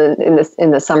Bowl, and then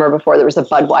in the summer before, there was a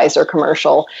Budweiser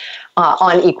commercial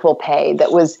on equal pay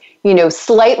that was,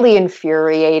 slightly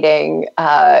infuriating.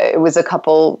 It was a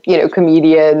couple,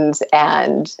 comedians,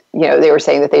 and, they were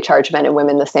saying that they charge men and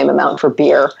women the same amount for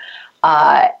beer.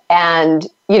 And,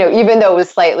 even though it was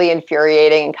slightly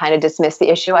infuriating and kind of dismissed the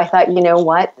issue, I thought,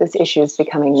 what? This issue is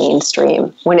becoming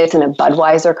mainstream. When it's in a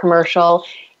Budweiser commercial,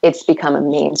 it's become a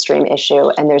mainstream issue,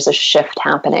 and there's a shift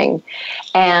happening.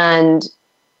 And,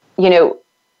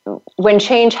 when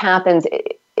change happens,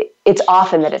 it's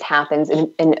often that it happens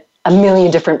in a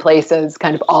million different places,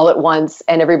 kind of all at once,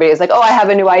 and everybody is like, oh, I have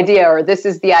a new idea, or this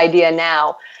is the idea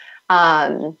now.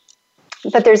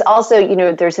 But there's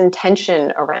also, there's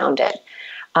intention around it.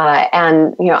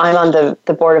 And, I'm on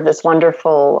the board of this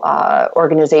wonderful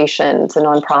organization. It's a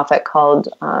nonprofit called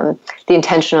the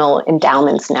Intentional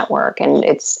Endowments Network. And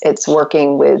it's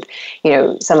working with,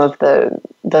 some of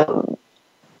the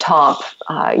top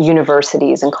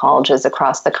universities and colleges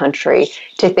across the country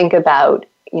to think about,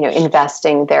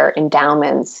 investing their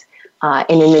endowments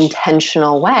in an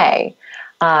intentional way.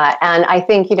 And I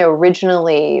think,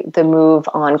 originally the move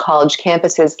on college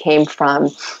campuses came from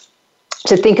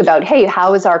to think about, hey,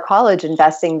 how is our college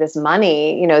investing this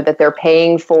money, that they're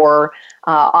paying for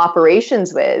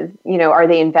operations with? Are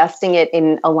they investing it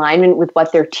in alignment with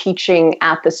what they're teaching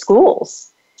at the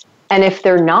schools? And if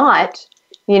they're not,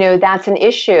 that's an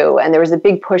issue. And there was a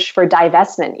big push for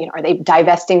divestment. Are they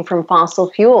divesting from fossil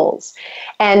fuels?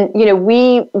 And,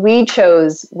 we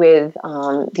chose with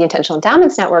the Intentional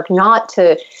Endowments Network not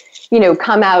to,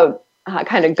 come out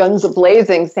kind of guns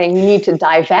a-blazing saying you need to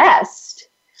divest,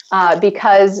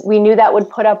 because we knew that would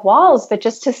put up walls, but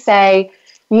just to say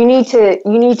you need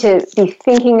to be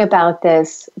thinking about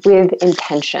this with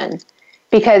intention,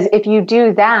 because if you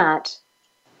do that,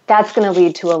 that's going to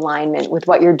lead to alignment with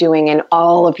what you're doing in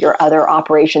all of your other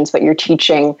operations, what you're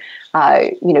teaching,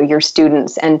 your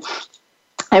students. And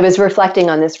I was reflecting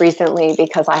on this recently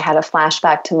because I had a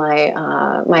flashback to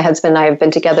my husband and I have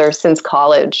been together since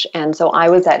college, and so I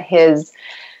was at his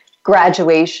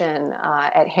graduation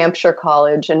at Hampshire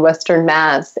College in Western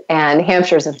Mass, and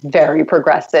Hampshire is a very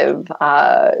progressive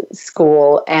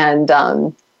school, and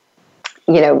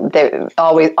they're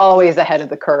always ahead of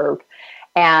the curve.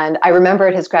 And I remember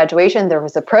at his graduation there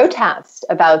was a protest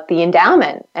about the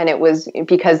endowment, and it was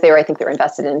because I think they were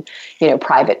invested in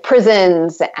private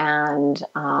prisons, and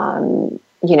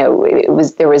there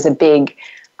was a big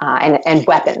and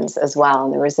weapons as well,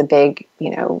 and there was a big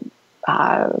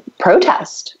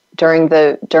protest during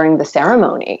the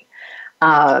ceremony,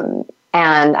 and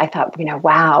I thought,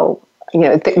 wow,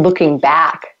 looking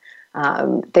back,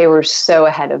 they were so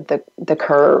ahead of the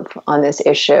curve on this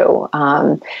issue.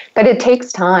 But it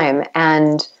takes time,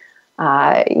 and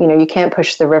you can't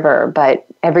push the river, but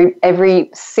every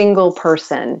single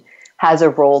person has a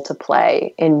role to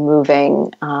play in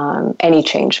moving any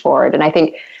change forward. And I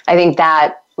think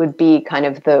that would be kind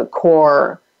of the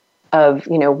core of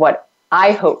what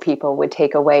I hope people would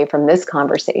take away from this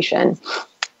conversation,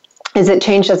 is that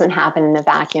change doesn't happen in a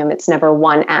vacuum. It's never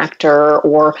one actor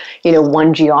or,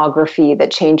 one geography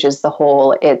that changes the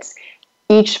whole. It's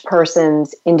each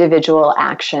person's individual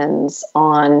actions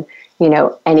on,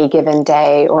 any given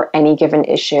day or any given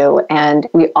issue. And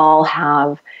we all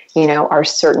have, our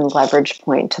certain leverage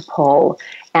point to pull.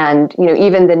 And,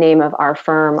 even the name of our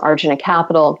firm, Arjuna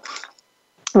Capital,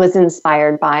 was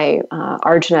inspired by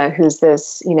Arjuna, who's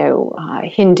this,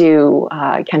 Hindu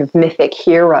kind of mythic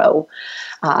hero,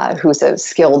 who's a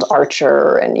skilled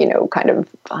archer and, kind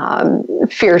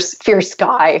of fierce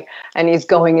guy, and he's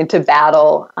going into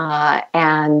battle.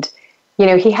 And,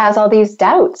 he has all these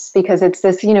doubts because it's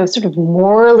this, sort of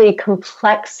morally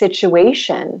complex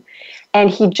situation. And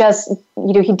he just,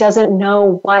 he doesn't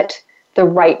know what the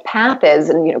right path is.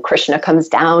 And, Krishna comes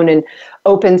down and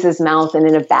opens his mouth, and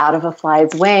in a bat of a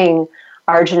fly's wing,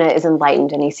 Arjuna is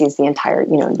enlightened, and he sees the entire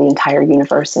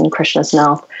universe in Krishna's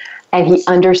mouth. And he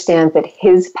understands that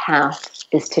his path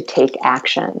is to take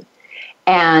action.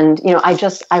 And,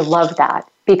 I love that,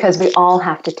 because we all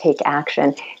have to take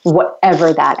action,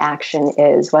 whatever that action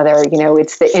is, whether,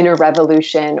 it's the inner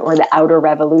revolution or the outer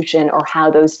revolution or how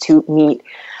those two meet.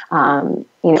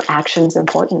 Action's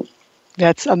important.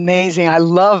 That's amazing.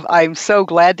 I'm so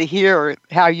glad to hear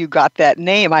how you got that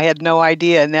name. I had no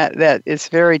idea, and that is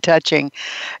very touching.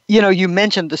 You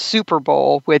mentioned the Super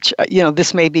Bowl, which,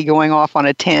 this may be going off on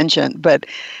a tangent, but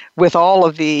with all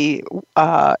of the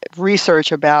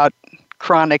research about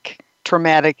chronic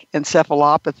traumatic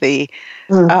encephalopathy,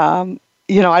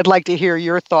 I'd like to hear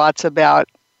your thoughts about,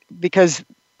 because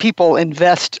people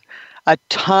invest a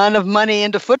ton of money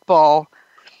into football,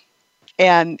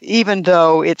 and even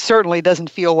though it certainly doesn't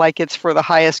feel like it's for the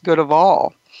highest good of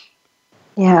all.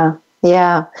 Yeah.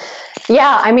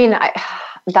 I mean,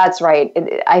 that's right.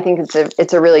 I think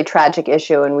it's a really tragic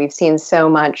issue, and we've seen so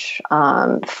much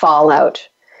fallout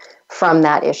from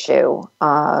that issue.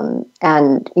 And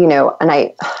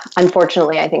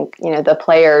unfortunately, I think, the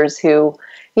players who,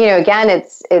 again,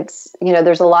 it's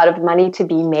there's a lot of money to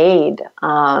be made,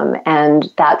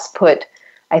 and that's put,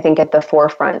 I think, at the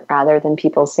forefront rather than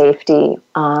people's safety.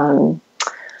 So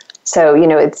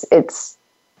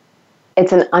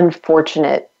it's an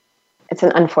unfortunate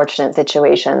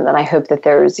situation that I hope that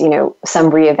there's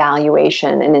some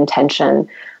reevaluation and intention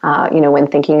when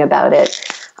thinking about it.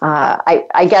 I'm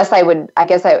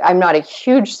not a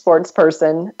huge sports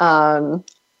person,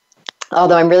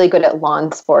 although I'm really good at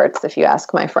lawn sports, if you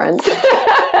ask my friends.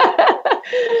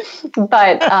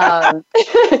 But,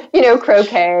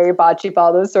 croquet, bocce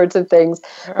ball, those sorts of things.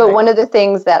 Right. But one of the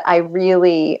things that I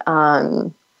really,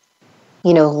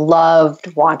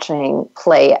 loved watching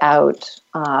play out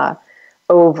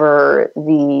over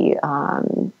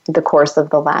the course of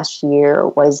the last year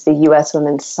was the U.S.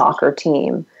 women's soccer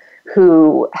team,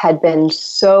 who had been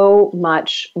so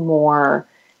much more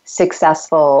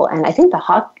successful, and I think the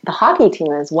hockey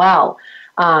team as well,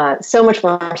 so much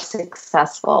more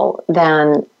successful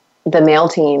than the male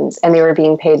teams, and they were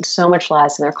being paid so much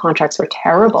less, and their contracts were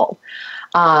terrible.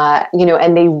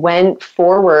 And they went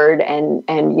forward and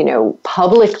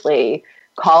publicly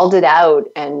called it out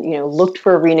and, looked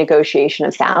for a renegotiation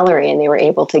of salary, and they were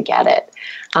able to get it.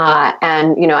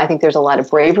 And I think there's a lot of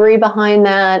bravery behind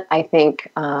that. I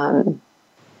think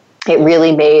it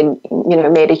really made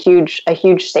a huge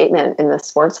statement in the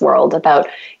sports world about,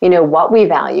 what we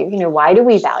value. Why do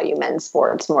we value men's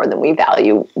sports more than we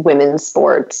value women's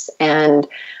sports? And,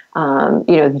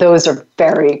 those are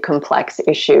very complex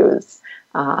issues,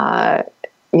 to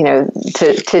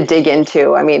dig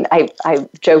into. I mean, I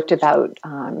joked about,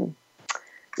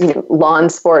 lawn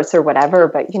sports or whatever,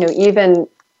 but, even,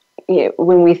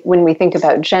 when we think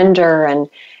about gender and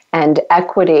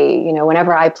equity,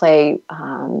 whenever I play,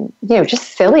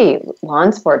 just silly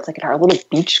lawn sports, like at our little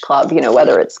beach club,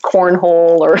 whether it's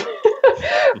cornhole or,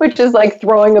 which is like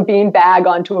throwing a bean bag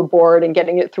onto a board and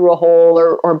getting it through a hole,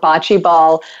 or bocce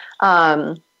ball,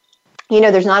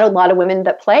 there's not a lot of women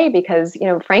that play because,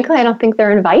 frankly, I don't think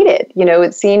they're invited.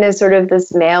 It's seen as sort of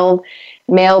this male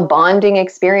bonding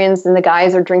experience, and the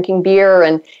guys are drinking beer.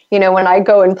 And, when I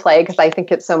go and play, because I think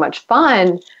it's so much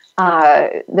fun,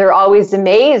 they're always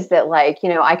amazed that, I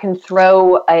can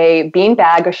throw a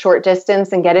beanbag a short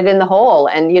distance and get it in the hole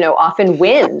and, often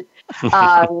win.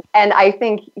 And I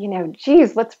think,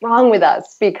 geez, what's wrong with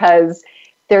us? Because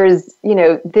there's,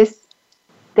 men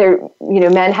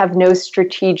have no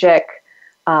strategic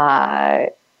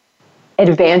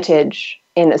advantage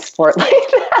in a sport like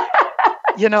that.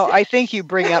 I think you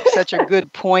bring up such a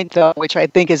good point, though, which I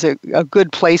think is a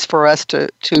good place for us to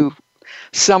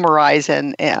summarize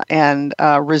and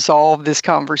resolve this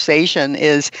conversation.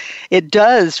 Is it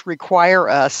does require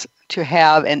us to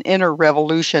have an inner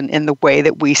revolution in the way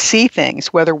that we see things,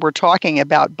 whether we're talking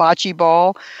about bocce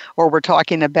ball or we're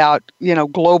talking about,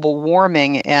 global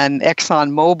warming and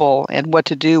ExxonMobil and what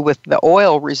to do with the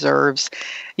oil reserves.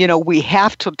 We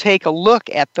have to take a look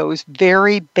at those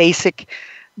very basic,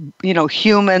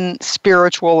 human,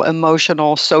 spiritual,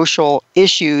 emotional, social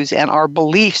issues and our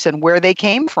beliefs and where they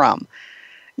came from.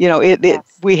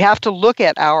 Yes. We have to look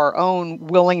at our own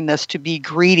willingness to be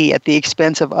greedy at the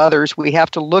expense of others. We have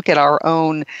to look at our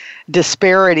own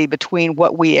disparity between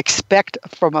what we expect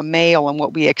from a male and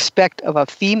what we expect of a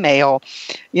female,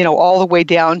 all the way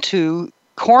down to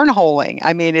cornholing.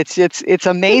 I mean, it's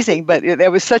amazing, but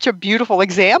it was such a beautiful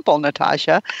example,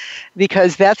 Natasha,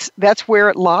 because that's where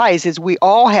it lies. Is we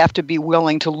all have to be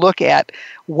willing to look at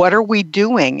what are we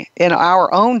doing in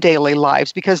our own daily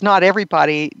lives, because not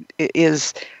everybody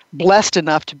is blessed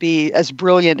enough to be as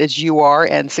brilliant as you are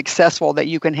and successful that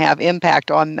you can have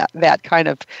impact on that kind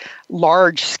of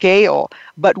large scale.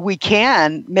 But we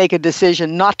can make a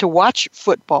decision not to watch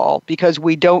football because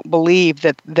we don't believe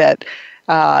that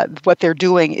what they're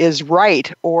doing is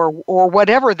right, or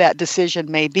whatever that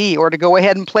decision may be, or to go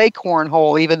ahead and play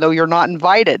cornhole even though you're not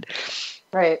invited.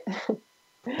 Right.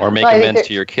 Or make amends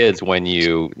to your kids when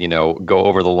you go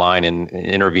over the line in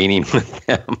intervening with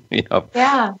them,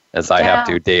 Yeah. As I have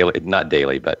to daily, not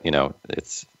daily, but,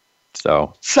 it's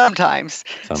so. Sometimes.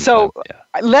 So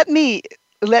yeah. let me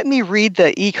read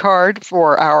the e-card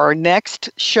for our next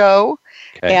show.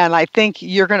 Okay. And I think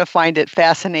you're going to find it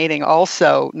fascinating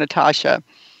also, Natasha.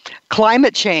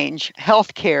 Climate change,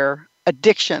 healthcare,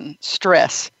 addiction,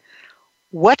 stress.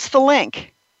 What's the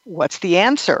link? What's the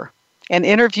answer? An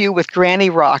interview with Granny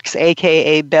Rocks,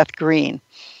 a.k.a. Beth Green.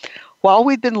 While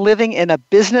we've been living in a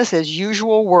business as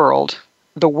usual world,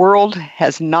 the world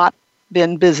has not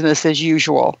been business as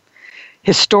usual.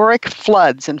 Historic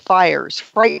floods and fires,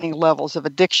 frightening levels of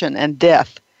addiction and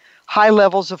death, high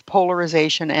levels of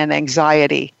polarization and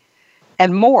anxiety,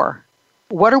 and more.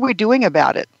 What are we doing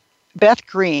about it? Beth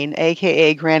Green,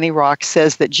 a.k.a. Granny Rocks,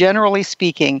 says that generally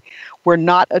speaking, we're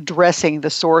not addressing the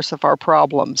source of our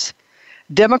problems.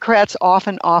 Democrats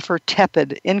often offer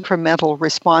tepid, incremental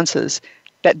responses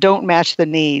that don't match the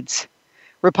needs.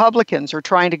 Republicans are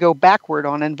trying to go backward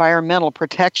on environmental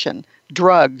protection,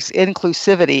 drugs,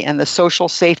 inclusivity, and the social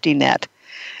safety net.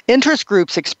 Interest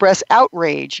groups express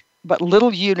outrage, but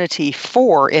little unity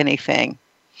for anything.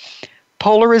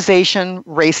 Polarization,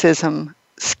 racism,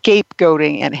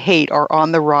 scapegoating, and hate are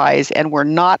on the rise, and we're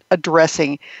not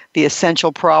addressing the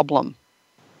essential problem.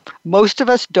 Most of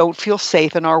us don't feel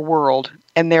safe in our world,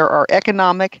 and there are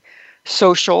economic,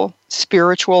 social,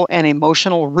 spiritual, and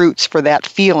emotional roots for that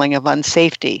feeling of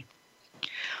unsafety.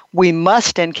 We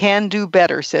must and can do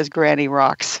better, says Granny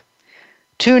Rocks.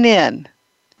 Tune in.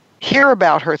 Hear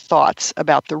about her thoughts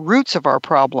about the roots of our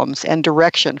problems and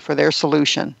direction for their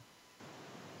solution.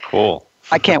 Cool.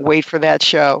 I can't wait for that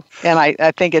show. And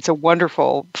I think it's a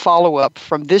wonderful follow-up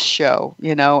from this show,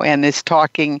 and is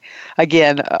talking,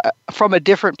 again, from a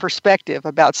different perspective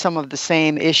about some of the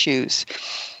same issues.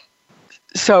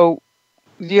 So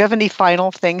do you have any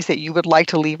final things that you would like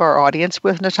to leave our audience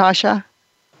with, Natasha?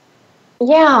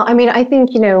 Yeah, I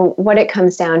think, what it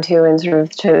comes down to, and sort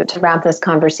of to wrap this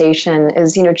conversation,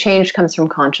 is, change comes from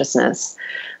consciousness.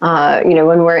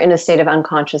 When we're in a state of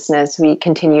unconsciousness, we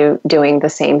continue doing the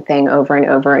same thing over and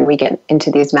over, and we get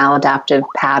into these maladaptive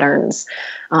patterns.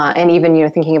 And even,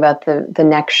 thinking about the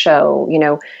next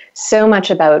show, so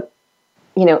much about,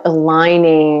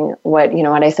 aligning what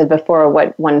I said before,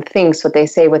 what one thinks, what they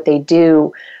say, what they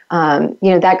do,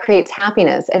 that creates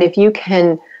happiness. And if you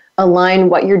can align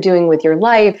what you're doing with your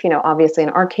life, obviously in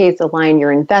our case, align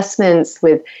your investments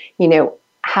with,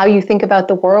 how you think about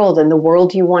the world and the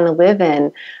world you want to live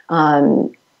in,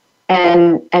 and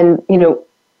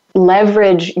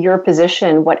leverage your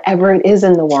position, whatever it is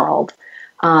in the world.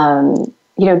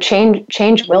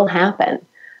 Change will happen,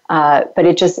 but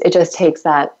it just takes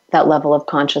that level of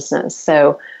consciousness.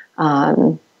 So,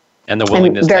 and the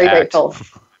willingness I'm very to act. grateful.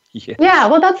 Yes. Yeah,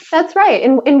 well, that's right.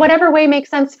 In whatever way makes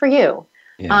sense for you.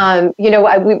 Yeah. We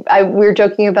were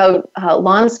joking about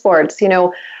lawn sports.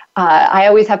 I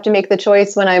always have to make the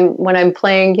choice when I'm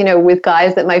playing, with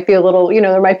guys that might be a little,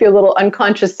 there might be a little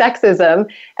unconscious sexism.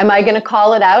 Am I going to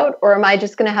call it out, or am I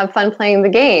just going to have fun playing the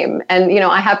game? And,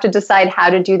 I have to decide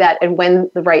how to do that and when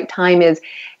the right time is,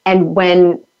 and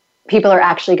when people are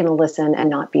actually going to listen and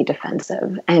not be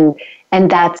defensive. And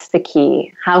that's the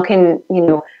key. How can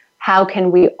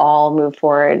we all move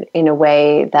forward in a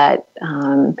way that,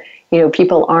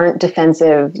 people aren't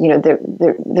defensive,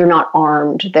 they're not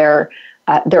armed, they're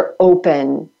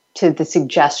open to the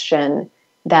suggestion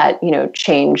that,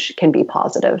 change can be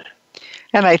positive.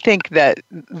 And I think that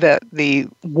the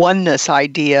oneness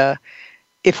idea,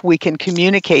 if we can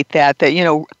communicate that,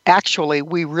 actually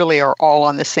we really are all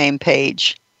on the same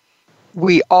page.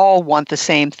 We all want the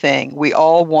same thing. We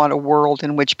all want a world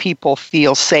in which people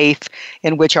feel safe,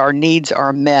 in which our needs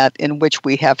are met, in which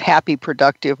we have happy,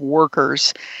 productive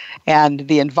workers, and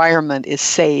the environment is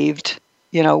saved.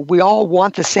 We all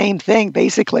want the same thing,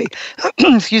 basically.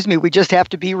 Excuse me. We just have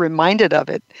to be reminded of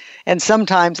it. And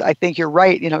sometimes I think you're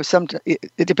right.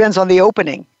 It depends on the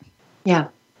opening. Yeah.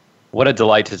 What a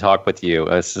delight to talk with you.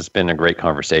 This has been a great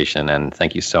conversation, and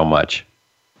thank you so much.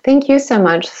 Thank you so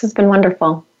much. This has been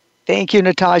wonderful. Thank you,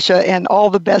 Natasha, and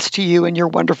all the best to you and your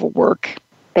wonderful work.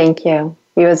 Thank you.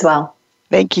 You as well.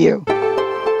 Thank you.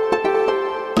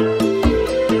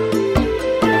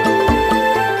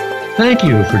 Thank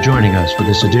you for joining us for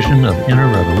this edition of Inner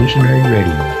Revolutionary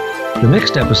Radio. The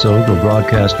next episode will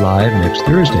broadcast live next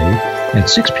Thursday at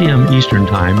 6 p.m. Eastern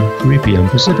Time, 3 p.m.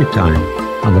 Pacific Time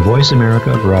on the Voice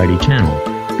America Variety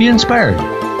Channel. Be inspired.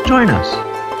 Join us.